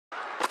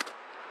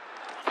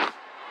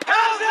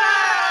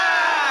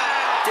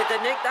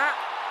they nick that?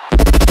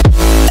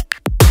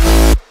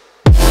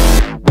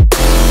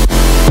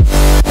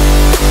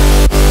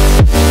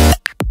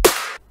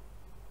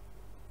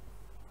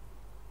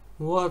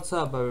 What's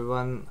up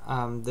everyone,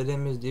 the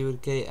name is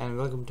DBC and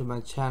welcome to my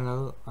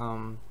channel.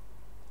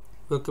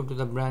 Welcome to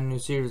the brand new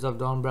series of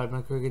Don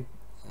Bradman Cricket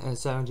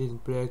 17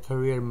 player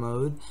career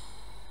mode.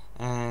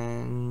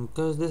 And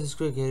because this is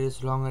cricket,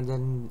 it's longer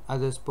than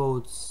other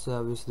sports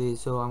obviously,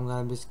 so I'm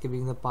gonna be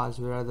skipping the parts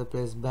where other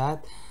players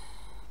bat.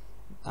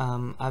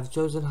 I've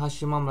chosen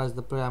Hashim Amla as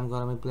the player I'm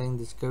gonna be playing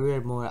this career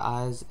mode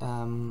as.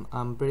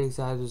 I'm pretty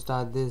excited to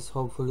start this.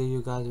 Hopefully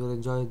you guys will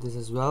enjoy this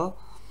as well.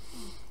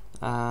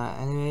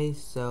 Anyway,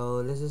 so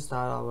let's just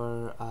start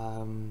our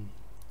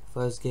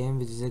first game,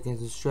 which is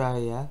against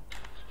Australia.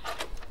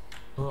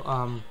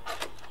 So,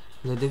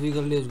 the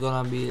difficulty is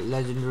gonna be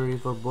legendary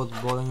for both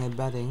bowling and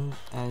batting,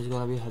 and it's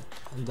gonna be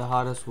the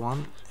hardest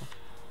one.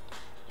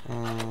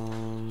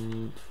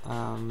 And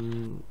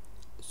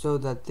so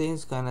that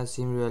things kind of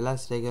seem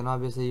realistic, and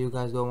obviously you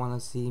guys don't want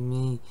to see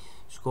me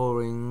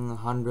scoring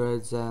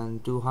hundreds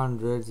and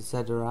 200s,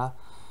 etc.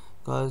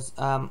 Because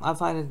I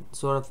find it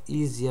sort of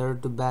easier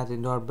to bat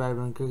in Don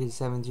Bradman Cricket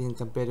 17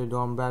 compared to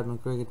Don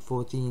Bradman Cricket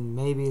 14.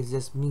 Maybe it's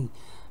just me,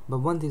 but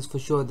one thing's for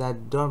sure,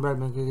 that Don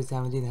Bradman Cricket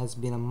 17 has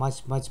been a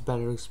much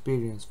better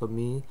experience for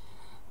me.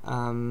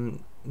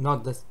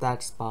 Not the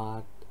stats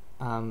part.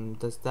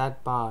 The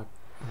stat part,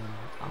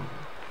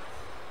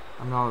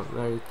 I'm not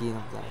very keen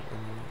of that.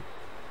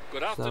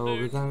 Good So afternoon,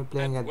 we're gonna be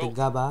playing at the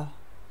welcome Gabba.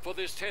 for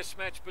this test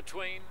match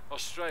between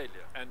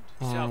Australia and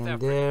South Africa.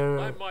 There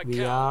I'm Mike we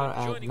Cowell, are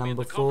and at joining me in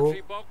number the 4.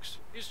 commentary box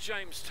is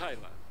James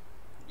Taylor.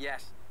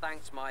 Yes,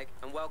 thanks Mike,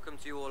 and welcome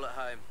to you all at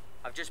home.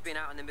 I've just been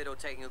out in the middle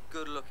taking a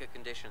good look at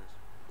conditions.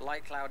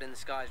 Light cloud in the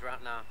skies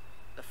right now.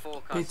 The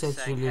forecast It is saying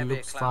actually heavier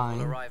looks cloud will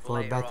fine arrive for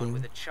later on batting.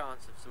 with a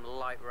chance of some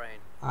light rain.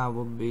 I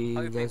would be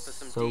Hoping just for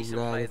some so decent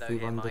glad play if though we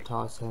here, won the Mike.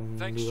 toss and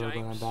Thanks, we were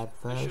gonna James. bat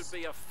This should first.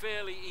 be a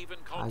fairly even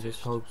contest.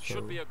 just hope so.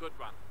 Should be a good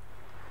one.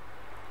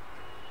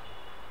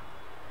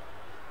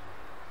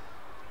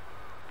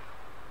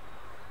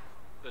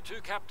 The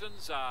two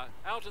captains are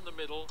out in the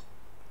middle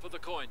for the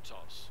coin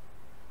toss.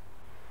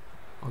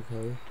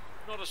 Okay.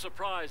 Not a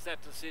surprise,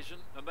 that decision,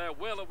 and they're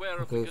well aware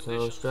of Okay, the so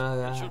conditions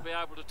Australia and should be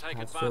able to take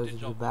has advantage chosen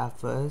to of them. bat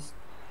first,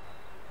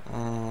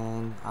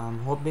 and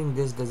I'm hoping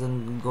this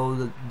doesn't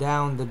go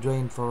down the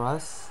drain for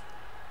us,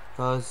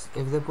 because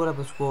if they put up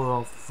a score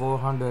of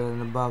 400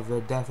 and above,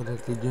 we're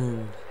definitely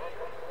doomed.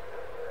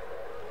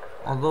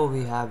 Although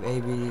we have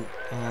AB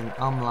and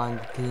Amla in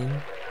the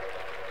team,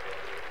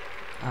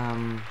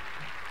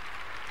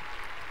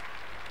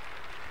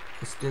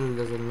 it still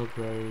doesn't look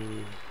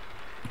very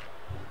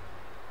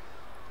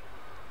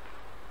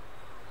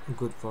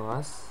good for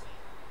us.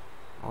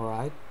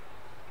 Alright,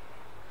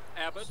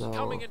 Abbott so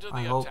coming into the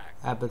I hope attack.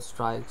 Abbott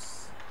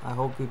strikes. I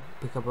hope we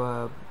pick up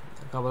a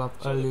couple of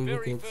So early the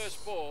very wickets,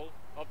 first ball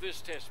of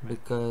this test match.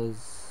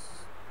 because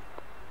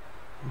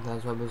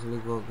that's obviously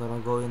gonna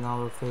go in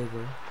our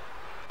favor.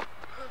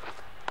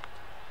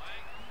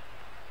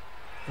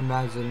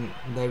 Imagine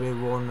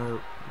David Warner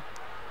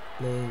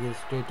playing it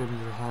straight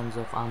into the hands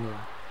of Amla.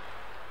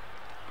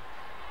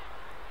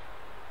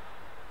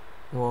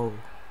 Whoa.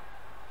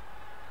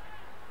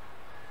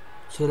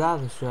 Chill out,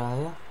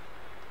 Australia.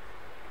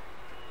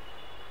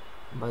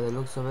 By the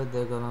looks of it,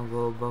 they're gonna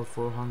go above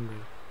 400.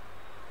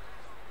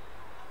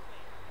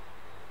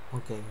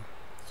 Okay,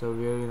 so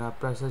we're in a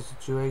pressure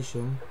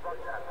situation,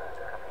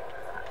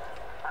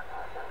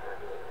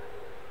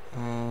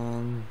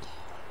 and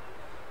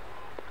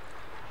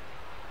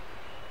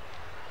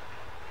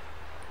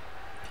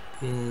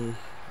we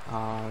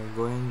are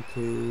going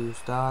to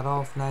start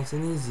off nice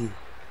and easy.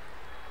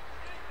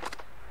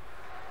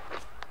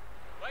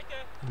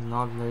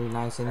 Not very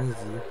nice and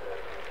easy.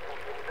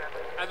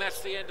 And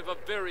that's the end of a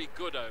very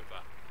good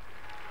over.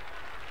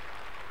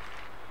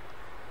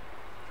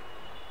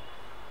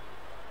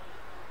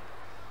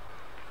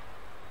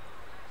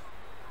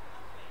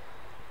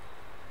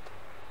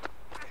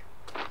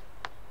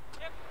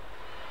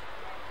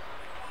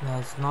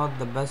 That's not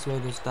the best way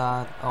to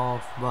start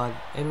off, but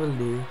it will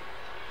do.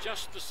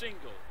 Just the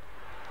single.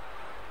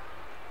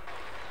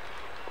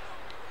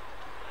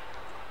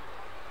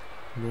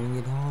 Bring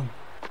it on.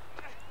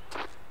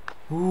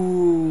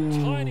 Ooh.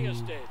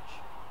 Tiniest edge.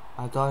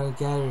 I thought I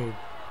carried.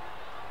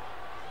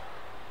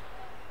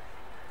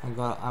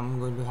 I'm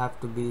going to have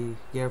to be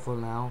careful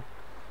now.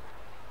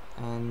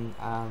 And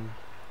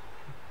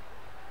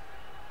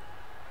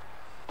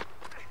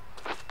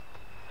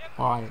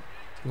alright,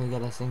 we'll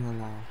get a single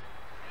now.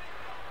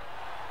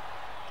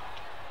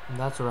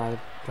 That's right,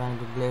 trying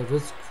to play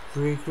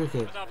risk-free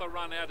cricket. Another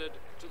run added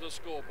to the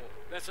scoreboard.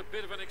 That's a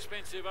bit of an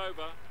expensive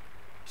over.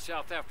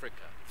 South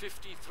Africa,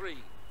 53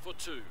 for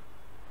 2.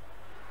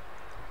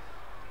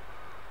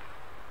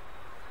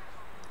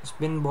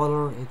 Spin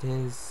bowler it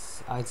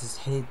is. I just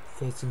hate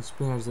facing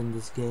spinners in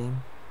this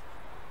game.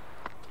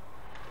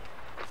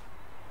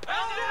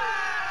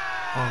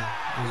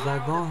 Oh, is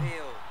that gone?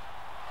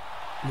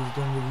 Please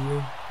don't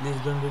review. Please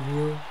don't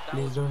review. That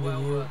Please was don't well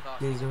review. worth asking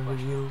Please the don't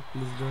question. review.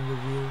 Please don't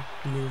review.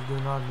 Please do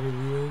not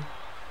review.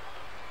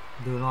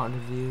 Do not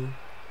review.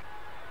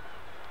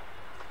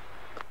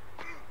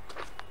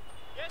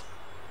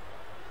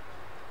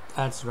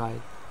 That's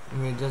right.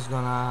 We're just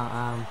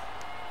gonna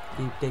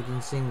keep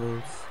taking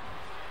singles.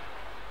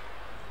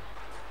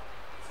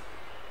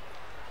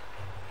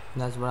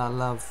 That's what I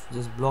love.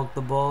 Just block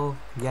the ball,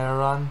 get a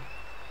run.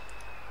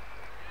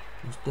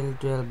 You still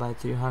trail by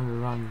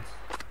 300 runs.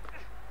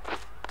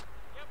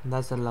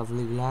 That's a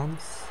lovely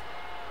glance.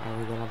 And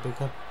we're gonna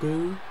pick up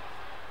 2.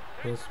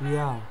 Yes, we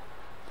are.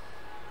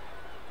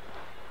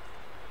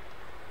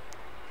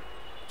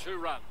 2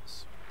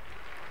 runs.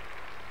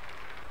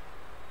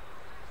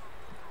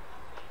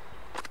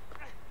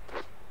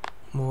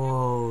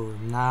 Whoa,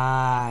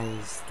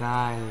 nice,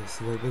 nice.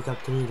 We'll pick up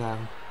 3 now.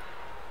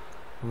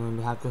 We're going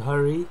to have to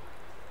hurry.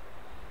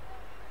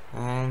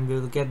 And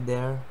we'll get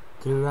there.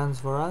 3 runs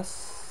for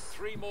us.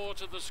 3 more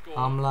to the score.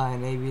 Amla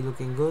and AB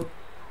looking good.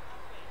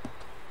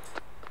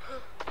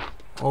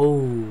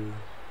 Oh,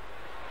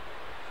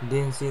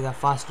 didn't see the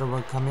faster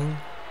one coming.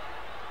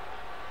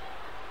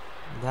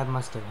 That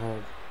must have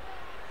hurt.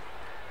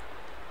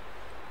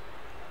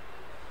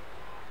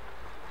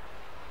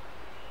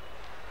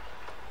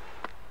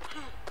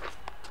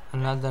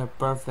 Another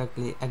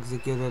perfectly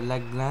executed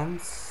leg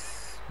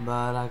glance,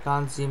 but I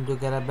can't seem to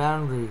get a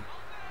boundary.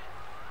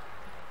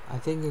 I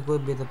think it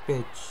could be the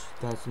pitch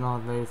that's not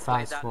very Played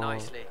fast that for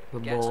nicely. the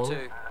Gets ball. 2.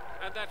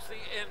 And that's the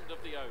end of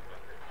the over.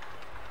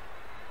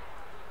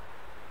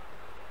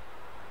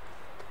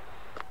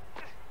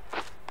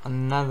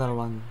 Another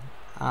one.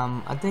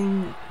 I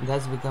think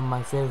that's become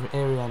my favorite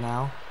area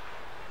now,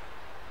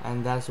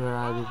 and that's where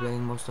I'll be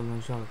playing most of my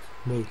shots.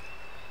 Wait,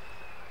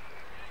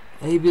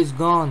 AB is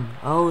gone.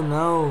 Oh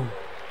no,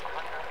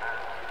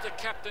 The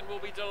captain will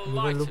be we were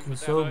delighted looking with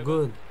that so over.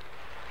 good.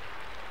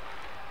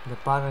 The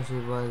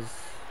partnership was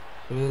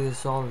really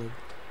solid,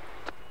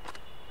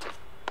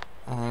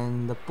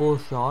 and the pull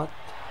shot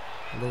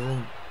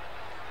doesn't.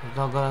 It's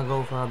not gonna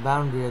go for a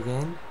boundary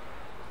again.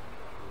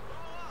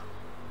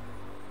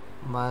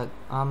 But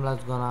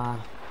Amla's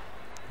gonna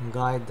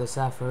guide the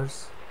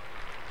Saffers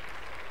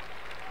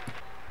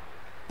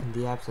in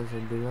the absence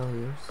of the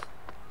Warriors.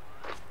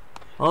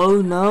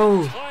 Oh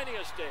no!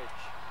 Tiniest edge.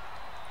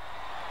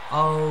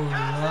 Oh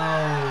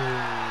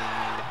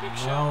Big no!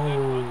 shout, that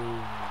one. No!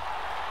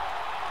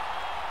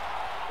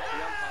 The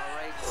umpire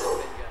raises his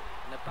finger,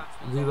 and the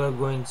batsman's We on were the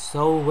going way.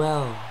 so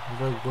well.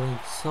 We were going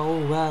so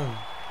well.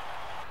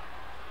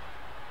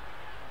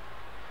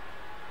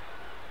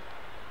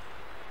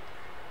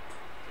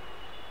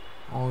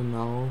 Oh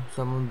no!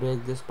 Someone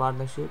break this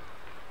partnership.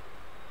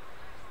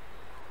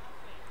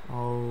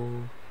 Oh.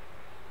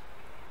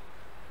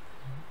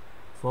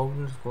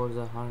 Faulkner scores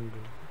 100.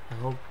 I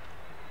hope.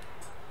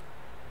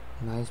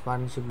 Nice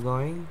partnership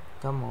going.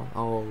 Come on.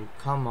 Oh,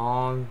 come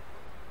on.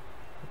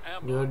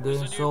 We are Amla is doing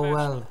a new so batsman.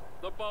 well.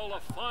 The bowler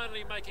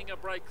finally making a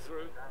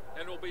breakthrough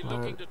and will be But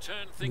looking to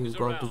turn we've things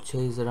got to around.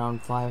 chase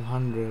around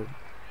 500.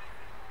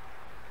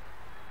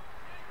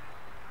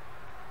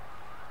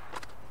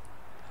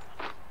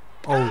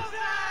 Oh.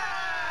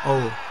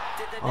 Oh.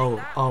 Did they Oh. make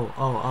that?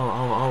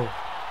 Oh.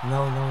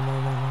 No.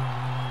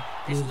 No.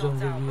 Please It's don't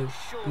knocked out, review. but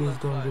sure Please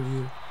looked don't close.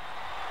 review.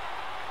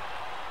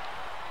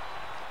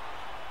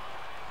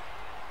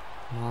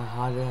 My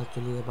heart is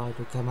actually about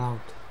to come out.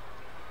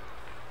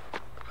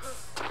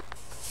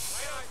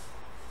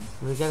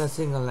 We get a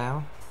single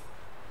now.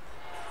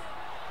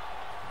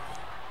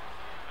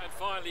 And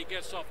finally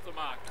gets off the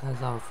mark.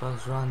 That's our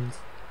first runs.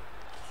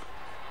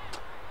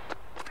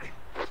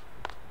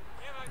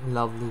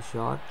 Lovely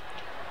shot.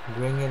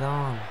 Bring it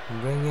on.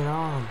 Bring it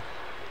on.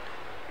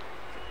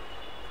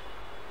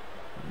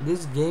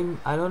 This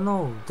game, I don't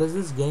know. Does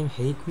this game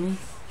hate me?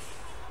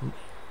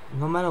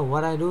 No matter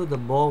what I do, the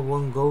ball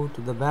won't go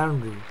to the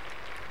boundary.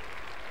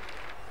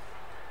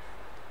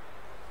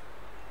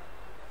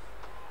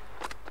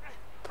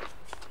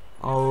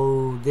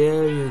 Oh,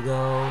 there you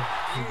go.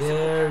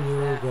 There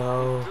you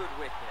go. Good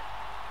wicket.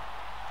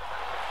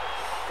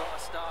 Got a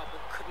start,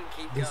 but couldn't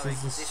keep This going.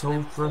 is This so an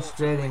important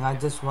frustrating.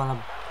 wicket.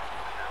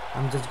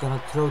 I'm just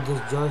gonna throw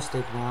this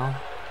joystick now.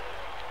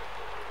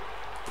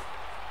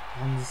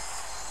 I'm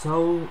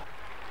so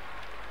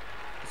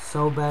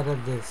bad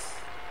at this.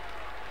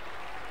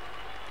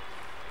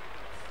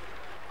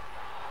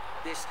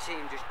 This team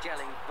just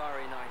gelling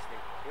very nicely.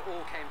 It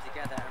all came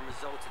together and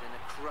resulted in a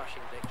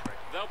crushing victory.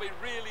 They'll be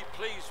really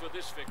pleased with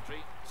this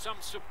victory. Some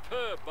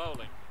superb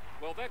bowling.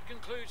 Well, that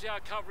concludes our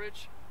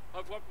coverage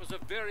of what was a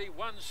very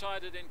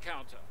one-sided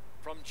encounter.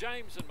 From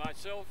James and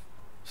myself,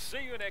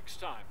 see you next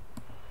time.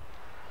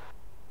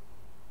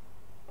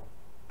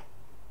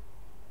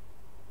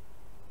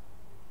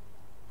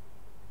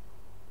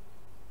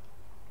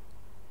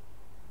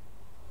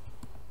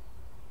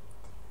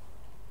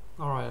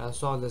 Alright, I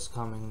saw this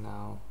coming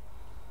now.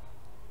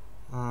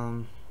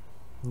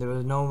 There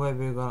was no way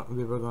we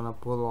were gonna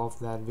pull off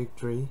that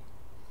victory,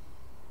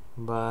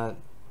 but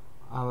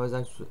I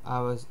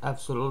was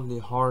absolutely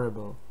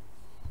horrible.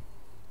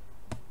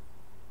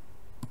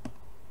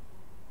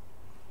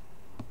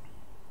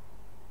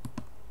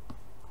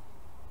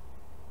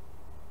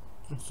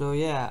 So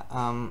yeah,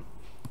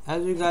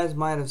 as you guys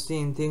might have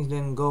seen, things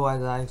didn't go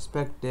as I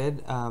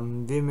expected.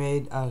 We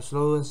made a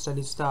slow and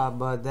steady start,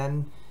 but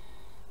then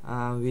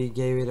we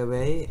gave it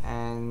away,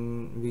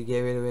 and we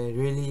gave it away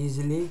really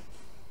easily.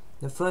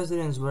 The first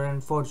innings were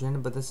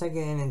unfortunate, but in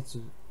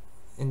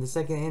the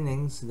second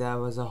innings, there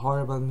was a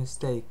horrible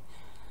mistake.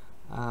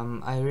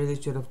 I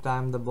really should have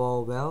timed the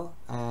ball well,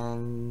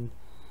 and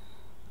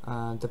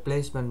the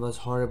placement was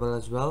horrible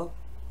as well.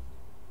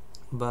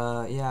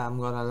 But yeah, I'm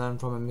gonna learn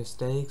from my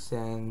mistakes,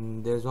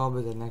 and there's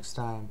always a next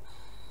time.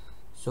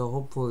 So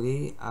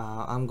hopefully,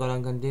 I'm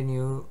gonna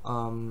continue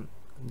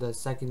the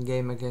second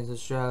game against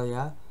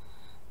Australia,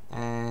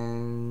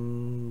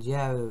 and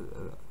yeah,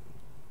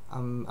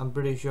 I'm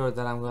pretty sure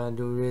that I'm gonna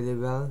do really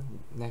well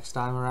next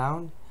time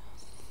around.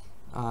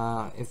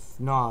 If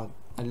not,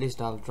 at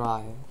least I'll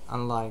try.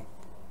 Unlike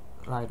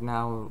right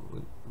now,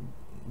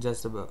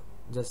 just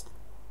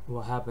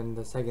what happened in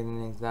the second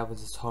innings, that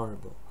was just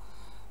horrible.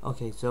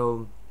 Okay,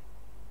 so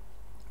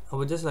I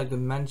would just like to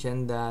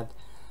mention that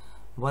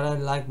what I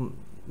like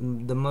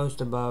the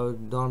most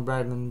about Don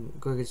Bradman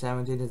Cricket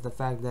 17 is the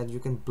fact that you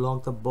can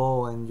block the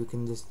ball and you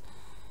can just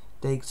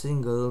take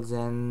singles,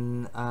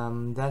 and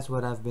that's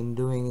what I've been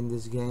doing in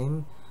this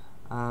game.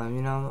 I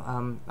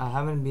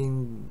haven't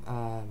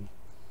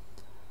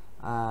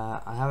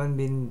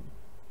been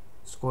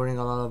scoring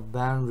a lot of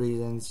boundaries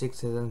and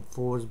sixes and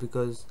fours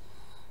because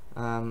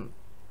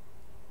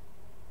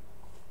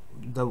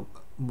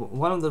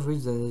one of the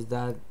reasons is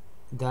that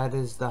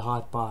is the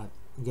hard part.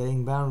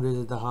 Getting boundaries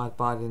is the hard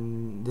part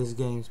in this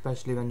game,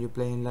 especially when you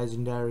play in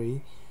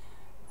legendary.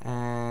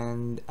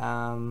 And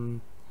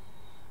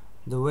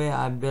the way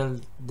I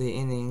built the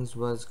innings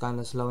was kind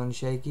of slow and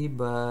shaky,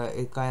 but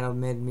it kind of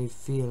made me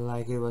feel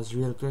like it was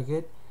real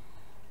cricket.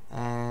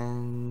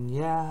 And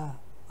yeah,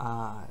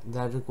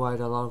 that required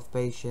a lot of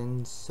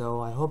patience. So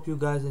I hope you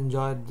guys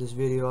enjoyed this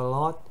video a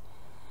lot.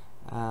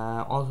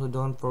 Also,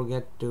 don't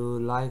forget to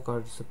like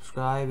or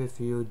subscribe if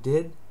you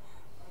did.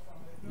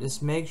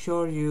 Just make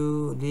sure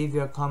you leave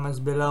your comments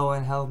below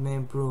and help me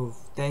improve.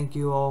 Thank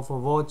you all for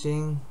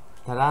watching.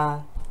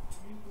 Ta-da!